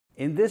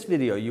In this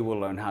video, you will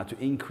learn how to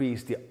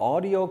increase the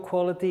audio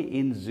quality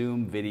in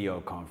Zoom video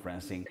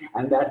conferencing.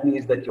 And that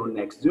means that your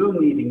next Zoom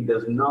meeting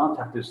does not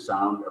have to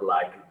sound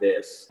like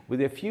this.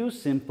 With a few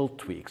simple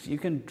tweaks, you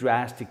can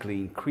drastically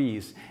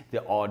increase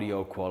the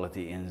audio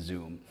quality in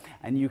Zoom.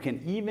 And you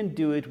can even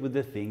do it with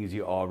the things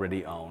you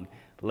already own.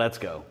 Let's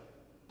go.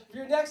 For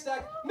your next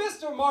act,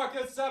 Mr.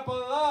 Markus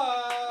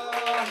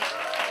Seppala.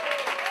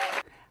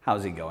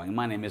 How's it going?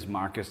 My name is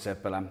Markus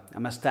Seppala.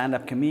 I'm a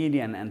stand-up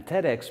comedian and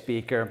TEDx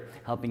speaker,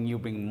 helping you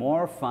bring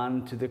more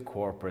fun to the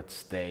corporate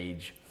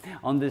stage.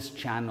 On this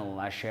channel,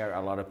 I share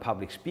a lot of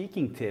public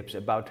speaking tips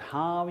about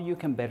how you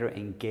can better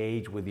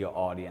engage with your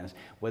audience,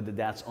 whether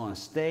that's on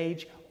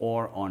stage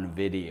or on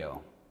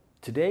video.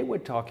 Today we're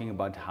talking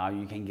about how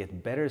you can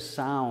get better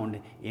sound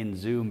in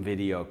Zoom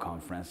video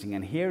conferencing,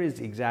 and here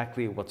is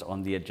exactly what's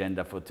on the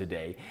agenda for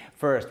today.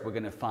 First, we're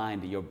going to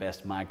find your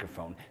best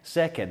microphone.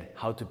 Second,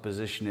 how to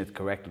position it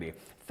correctly.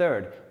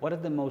 Third, what are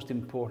the most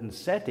important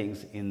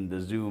settings in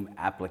the Zoom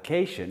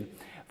application.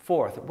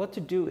 Fourth, what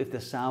to do if the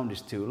sound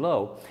is too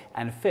low.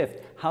 And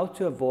fifth, how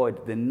to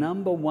avoid the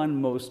 #1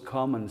 most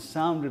common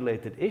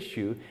sound-related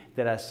issue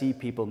that I see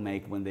people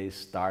make when they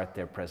start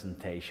their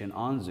presentation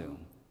on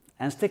Zoom.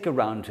 And stick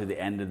around to the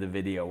end of the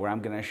video where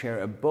I'm going to share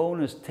a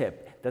bonus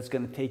tip that's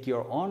going to take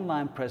your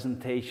online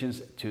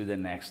presentations to the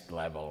next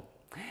level.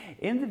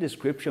 In the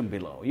description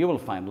below, you will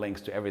find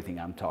links to everything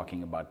I'm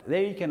talking about.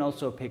 There you can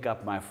also pick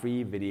up my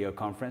free video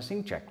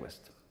conferencing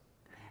checklist.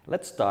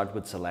 Let's start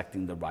with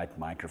selecting the right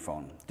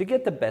microphone. To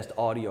get the best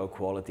audio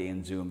quality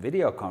in Zoom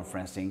video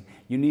conferencing,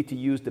 you need to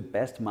use the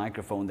best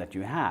microphone that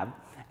you have.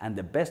 And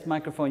the best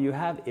microphone you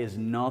have is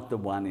not the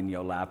one in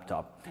your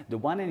laptop. The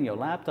one in your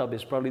laptop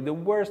is probably the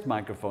worst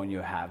microphone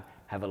you have.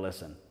 Have a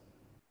listen.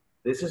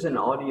 This is an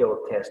audio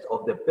test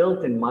of the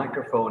built-in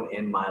microphone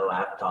in my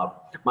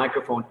laptop.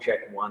 Microphone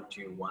check 1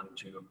 2 1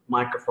 2.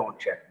 Microphone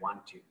check 1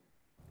 2.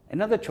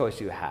 Another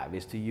choice you have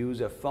is to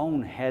use a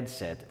phone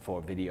headset for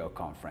video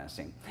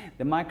conferencing.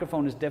 The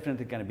microphone is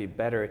definitely going to be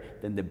better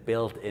than the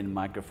built-in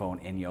microphone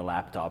in your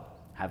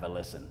laptop. Have a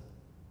listen.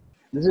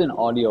 This is an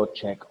audio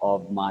check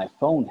of my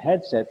phone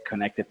headset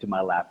connected to my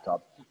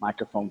laptop.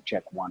 Microphone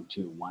check 1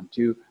 2 1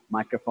 2.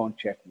 Microphone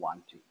check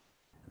 1 2.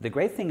 The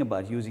great thing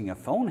about using a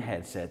phone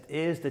headset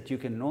is that you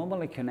can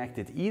normally connect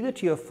it either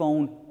to your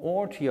phone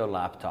or to your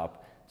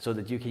laptop so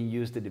that you can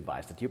use the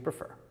device that you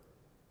prefer.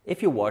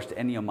 If you watched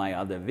any of my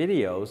other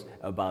videos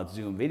about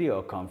Zoom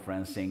video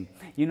conferencing,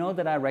 you know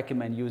that I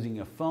recommend using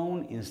a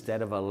phone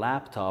instead of a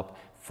laptop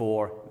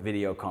for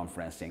video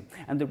conferencing.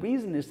 And the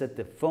reason is that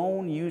the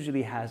phone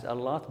usually has a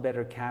lot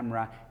better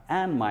camera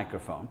and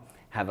microphone.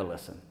 Have a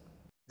listen.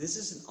 This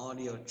is an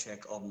audio check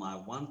of my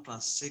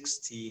OnePlus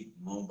 6T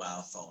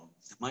mobile phone.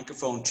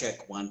 Microphone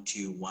check 1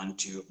 2 1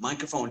 2.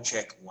 Microphone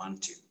check 1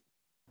 2.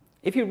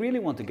 If you really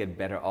want to get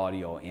better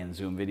audio in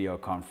Zoom video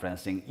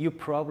conferencing, you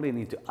probably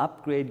need to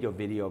upgrade your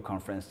video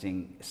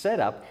conferencing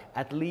setup,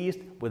 at least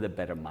with a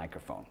better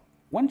microphone.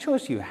 One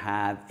choice you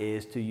have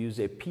is to use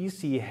a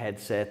PC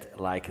headset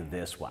like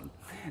this one.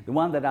 The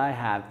one that I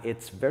have,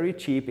 it's very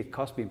cheap. It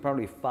cost me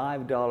probably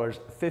 $5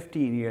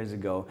 15 years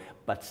ago,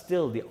 but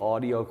still the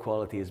audio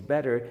quality is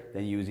better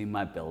than using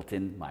my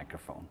built-in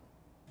microphone.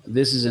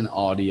 This is an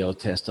audio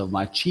test of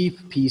my cheap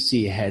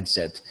PC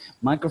headset.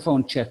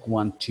 Microphone check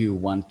 1 2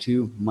 1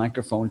 2.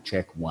 Microphone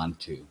check 1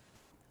 2.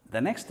 The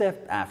next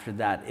step after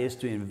that is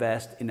to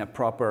invest in a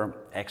proper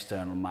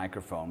external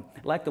microphone,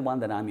 like the one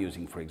that I'm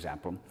using, for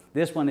example.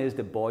 This one is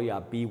the BOYA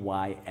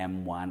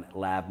by-M1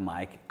 lav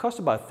mic. Costs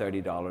about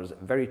 $30,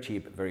 very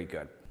cheap, very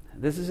good.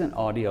 This is an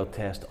audio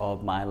test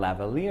of my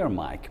Lavalier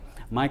mic.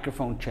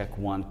 Microphone check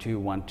 1 2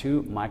 1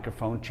 2.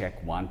 Microphone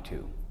check 1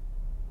 2.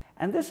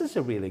 And this is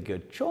a really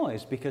good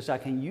choice because I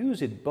can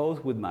use it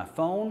both with my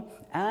phone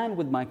and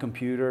with my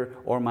computer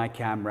or my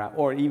camera,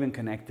 or even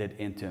connect it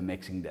into a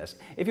mixing desk.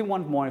 If you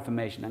want more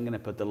information, I'm going to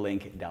put the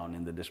link down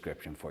in the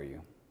description for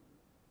you.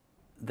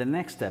 The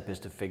next step is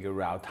to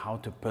figure out how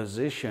to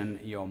position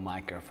your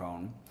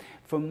microphone.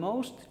 For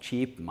most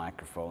cheap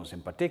microphones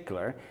in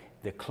particular,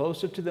 the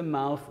closer to the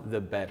mouth,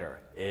 the better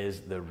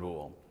is the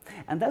rule.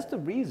 And that's the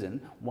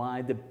reason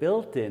why the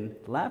built-in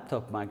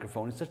laptop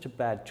microphone is such a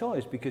bad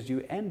choice, because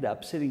you end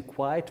up sitting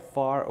quite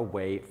far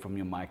away from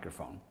your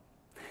microphone.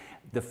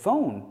 The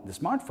phone, the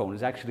smartphone,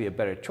 is actually a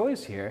better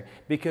choice here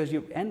because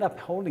you end up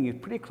holding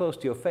it pretty close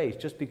to your face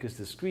just because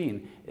the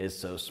screen is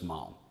so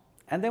small.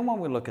 And then when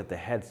we look at the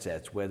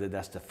headsets, whether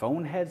that's the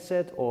phone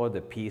headset or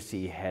the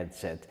PC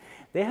headset,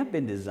 they have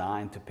been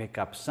designed to pick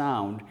up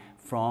sound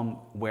from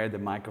where the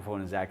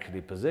microphone is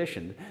actually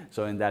positioned.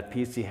 So in that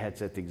PC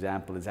headset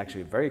example, it's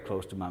actually very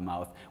close to my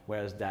mouth,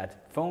 whereas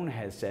that phone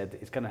headset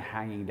is kind of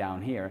hanging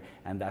down here,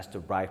 and that's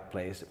the right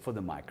place for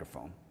the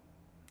microphone.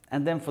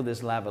 And then for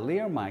this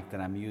Lavalier mic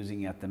that I'm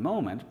using at the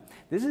moment,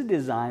 this is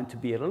designed to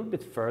be a little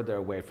bit further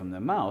away from the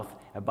mouth,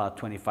 about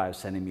 25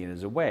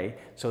 centimeters away,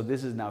 so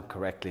this is now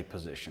correctly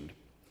positioned.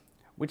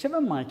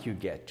 Whichever mic you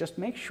get, just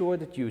make sure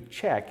that you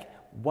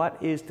check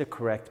what is the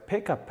correct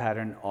pickup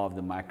pattern of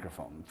the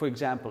microphone. For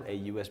example, a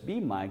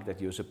USB mic that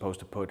you're supposed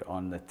to put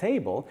on the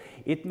table,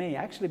 it may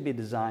actually be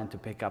designed to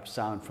pick up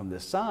sound from the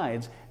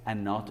sides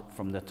and not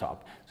from the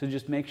top. So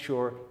just make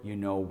sure you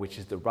know which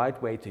is the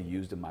right way to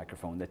use the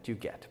microphone that you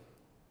get.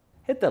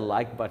 Hit the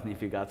like button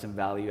if you got some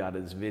value out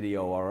of this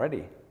video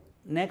already.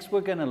 Next, we're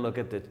going to look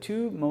at the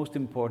two most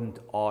important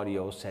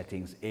audio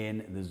settings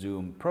in the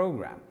Zoom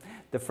program.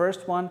 The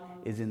first one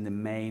is in the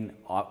main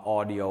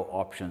audio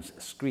options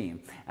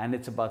screen, and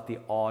it's about the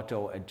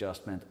auto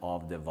adjustment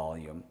of the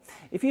volume.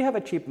 If you have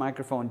a cheap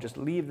microphone, just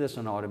leave this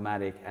on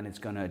automatic and it's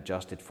going to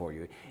adjust it for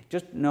you.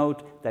 Just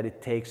note that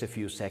it takes a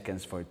few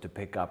seconds for it to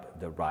pick up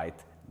the right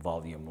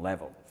volume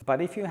level.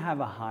 But if you have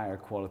a higher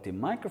quality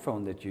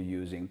microphone that you're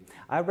using,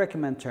 I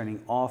recommend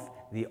turning off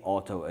the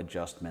auto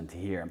adjustment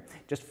here.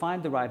 Just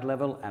find the right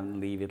level and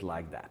leave it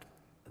like that.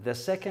 The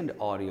second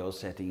audio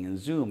setting in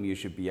Zoom you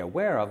should be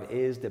aware of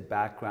is the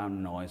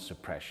background noise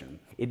suppression.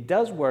 It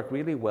does work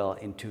really well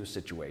in two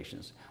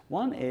situations.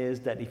 One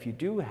is that if you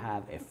do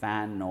have a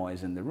fan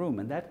noise in the room,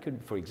 and that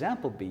could, for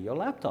example, be your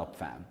laptop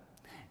fan,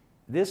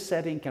 this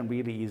setting can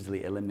really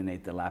easily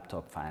eliminate the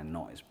laptop fan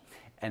noise.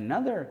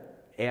 Another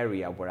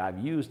area where I've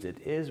used it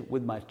is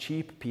with my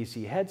cheap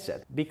PC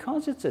headset.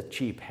 Because it's a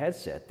cheap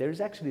headset, there's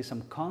actually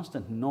some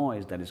constant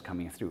noise that is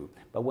coming through.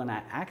 But when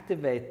I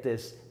activate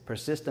this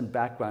persistent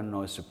background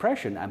noise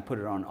suppression and put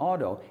it on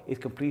auto,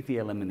 it completely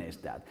eliminates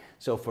that.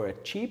 So for a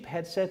cheap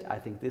headset, I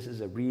think this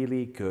is a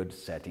really good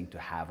setting to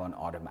have on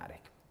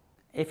automatic.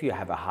 If you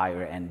have a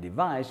higher end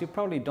device, you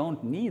probably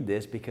don't need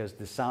this because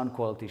the sound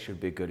quality should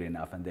be good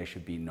enough and there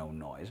should be no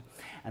noise.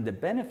 And the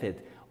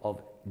benefit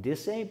of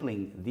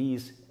disabling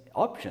these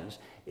options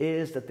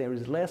is that there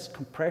is less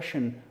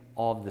compression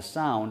of the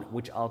sound,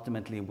 which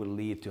ultimately will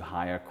lead to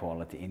higher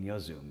quality in your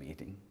Zoom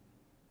meeting.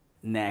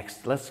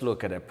 Next, let's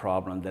look at a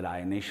problem that I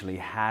initially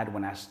had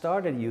when I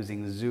started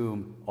using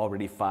Zoom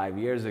already 5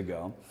 years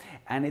ago,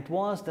 and it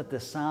was that the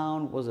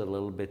sound was a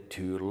little bit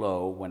too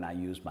low when I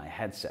used my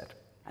headset.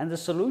 And the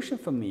solution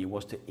for me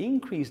was to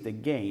increase the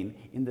gain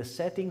in the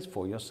settings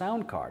for your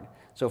sound card.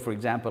 So for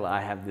example, I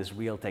have this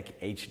Realtek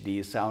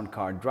HD sound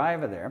card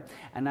driver there,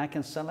 and I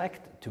can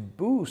select to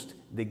boost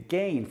the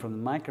gain from the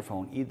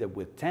microphone either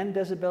with 10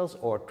 decibels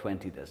or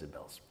 20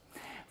 decibels.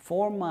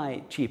 For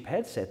my cheap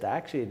headset, I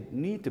actually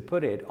need to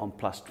put it on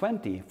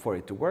 +20 for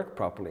it to work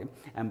properly,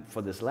 and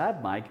for this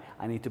lav mic,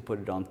 I need to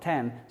put it on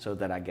 10 so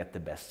that I get the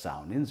best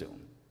sound in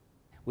Zoom.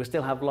 We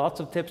still have lots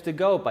of tips to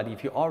go, but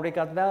if you already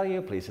got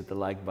value, please hit the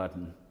like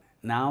button.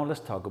 Now let's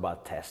talk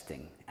about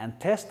testing. And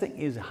testing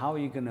is how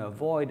you're going to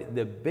avoid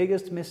the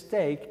biggest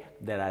mistake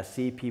that I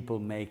see people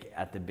make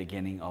at the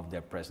beginning of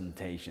their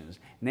presentations.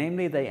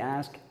 Namely, they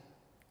ask,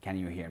 "Can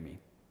you hear me?"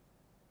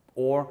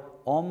 Or,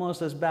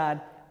 almost as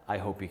bad, "I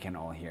hope you can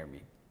all hear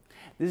me."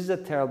 This is a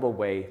terrible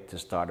way to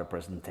start a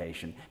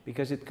presentation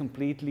because it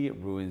completely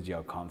ruins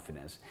your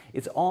confidence.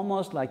 It's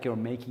almost like you're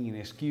making an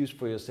excuse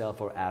for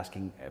yourself or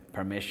asking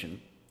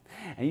permission.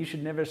 And you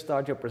should never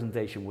start your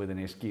presentation with an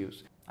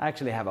excuse. I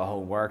actually have a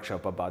whole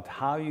workshop about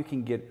how you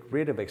can get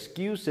rid of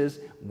excuses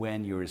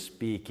when you're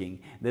speaking.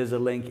 There's a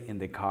link in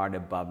the card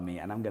above me,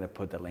 and I'm going to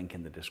put the link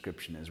in the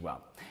description as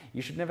well.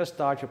 You should never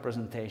start your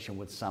presentation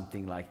with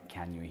something like,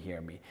 "Can you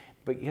hear me?"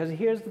 Because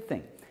here's the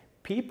thing.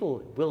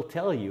 People will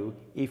tell you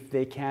if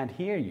they can't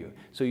hear you.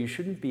 So you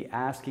shouldn't be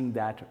asking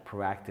that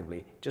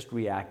proactively. Just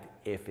react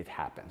if it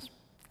happens.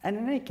 And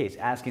in any case,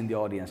 asking the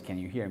audience, "Can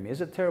you hear me?"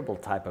 is a terrible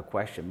type of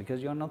question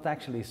because you're not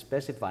actually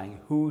specifying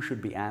who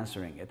should be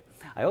answering it.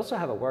 I also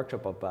have a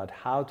workshop about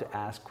how to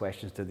ask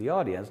questions to the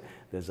audience.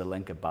 There's a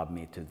link above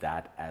me to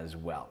that as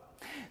well.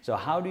 So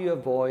how do you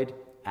avoid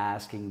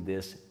asking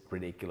this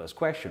ridiculous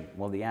question?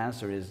 Well, the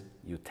answer is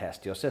you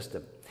test your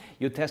system.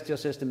 You test your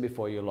system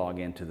before you log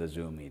into the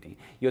Zoom meeting.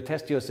 You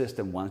test your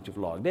system once you've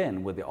logged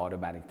in with the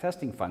automatic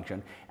testing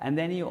function, and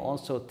then you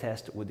also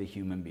test with a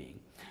human being.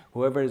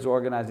 Whoever is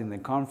organizing the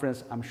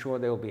conference, I'm sure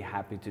they will be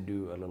happy to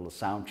do a little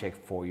sound check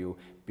for you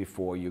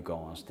before you go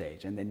on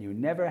stage. And then you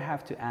never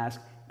have to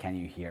ask, "Can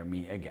you hear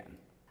me?" again.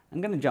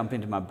 I'm going to jump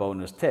into my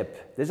bonus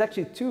tip. There's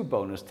actually 2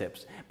 bonus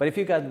tips, but if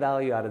you got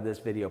value out of this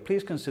video,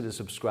 please consider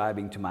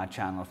subscribing to my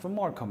channel for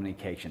more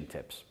communication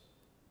tips.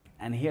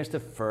 And here's the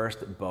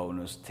first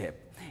bonus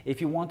tip.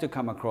 If you want to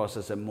come across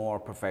as a more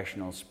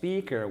professional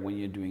speaker when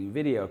you're doing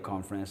video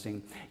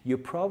conferencing, you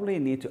probably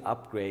need to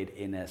upgrade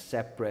in a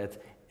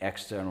separate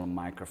external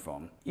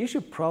microphone. You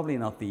should probably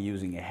not be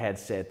using a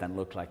headset and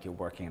look like you're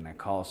working in a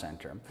call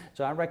center.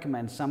 So I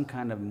recommend some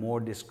kind of more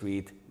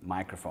discreet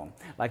microphone,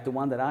 like the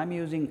one that I'm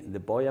using, the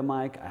BOYA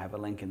mic. I have a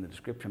link in the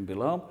description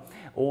below.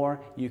 Or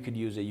you could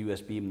use a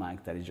USB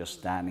mic that is just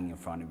standing in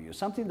front of you,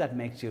 something that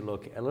makes you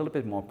look a little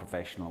bit more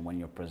professional when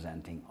you're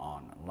presenting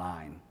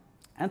online.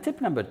 And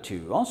tip number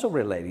 2, also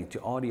relating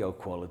to audio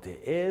quality,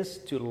 is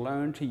to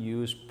learn to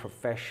use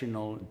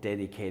professional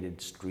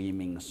dedicated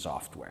streaming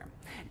software.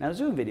 Now,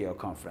 Zoom video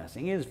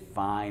conferencing is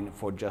fine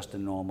for just a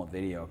normal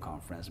video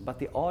conference, but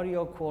the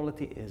audio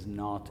quality is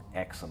not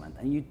excellent,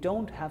 and you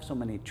don't have so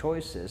many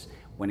choices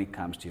when it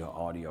comes to your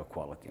audio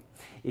quality.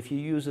 If you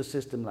use a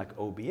system like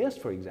OBS,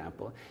 for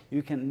example,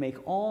 you can make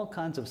all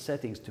kinds of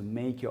settings to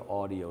make your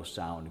audio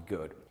sound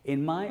good.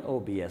 In my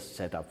OBS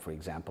setup, for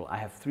example, I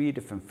have 3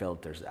 different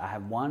filters. I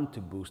have one to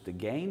boost the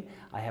gain,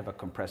 I have a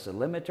compressor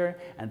limiter,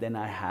 and then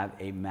I have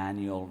a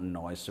manual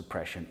noise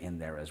suppression in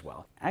there as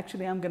well.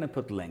 Actually, I'm going to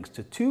put links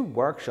to 2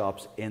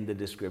 workshops in the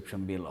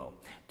description below.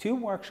 2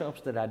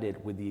 workshops that I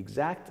did with the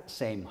exact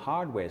same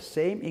hardware,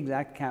 same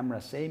exact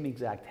camera, same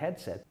exact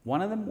headset.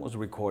 One of them was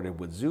recorded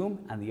with Zoom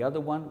and the other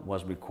one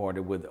was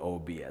recorded with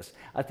OBS.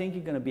 I think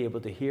you're going to be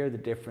able to hear the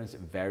difference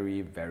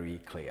very, very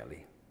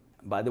clearly.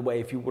 By the way,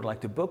 if you would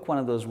like to book one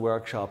of those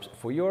workshops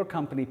for your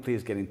company,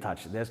 please get in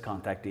touch. There's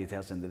contact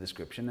details in the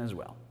description as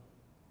well.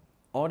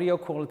 Audio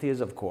quality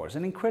is, of course,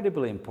 an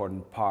incredibly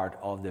important part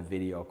of the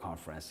video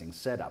conferencing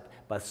setup,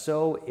 but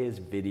so is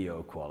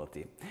video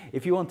quality.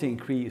 If you want to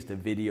increase the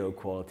video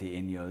quality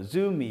in your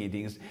Zoom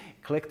meetings,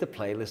 click the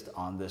playlist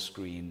on the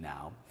screen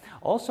now.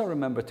 Also,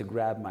 remember to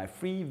grab my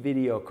free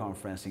video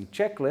conferencing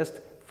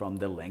checklist from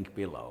the link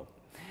below.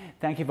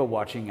 Thank you for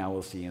watching. I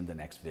will see you in the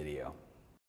next video.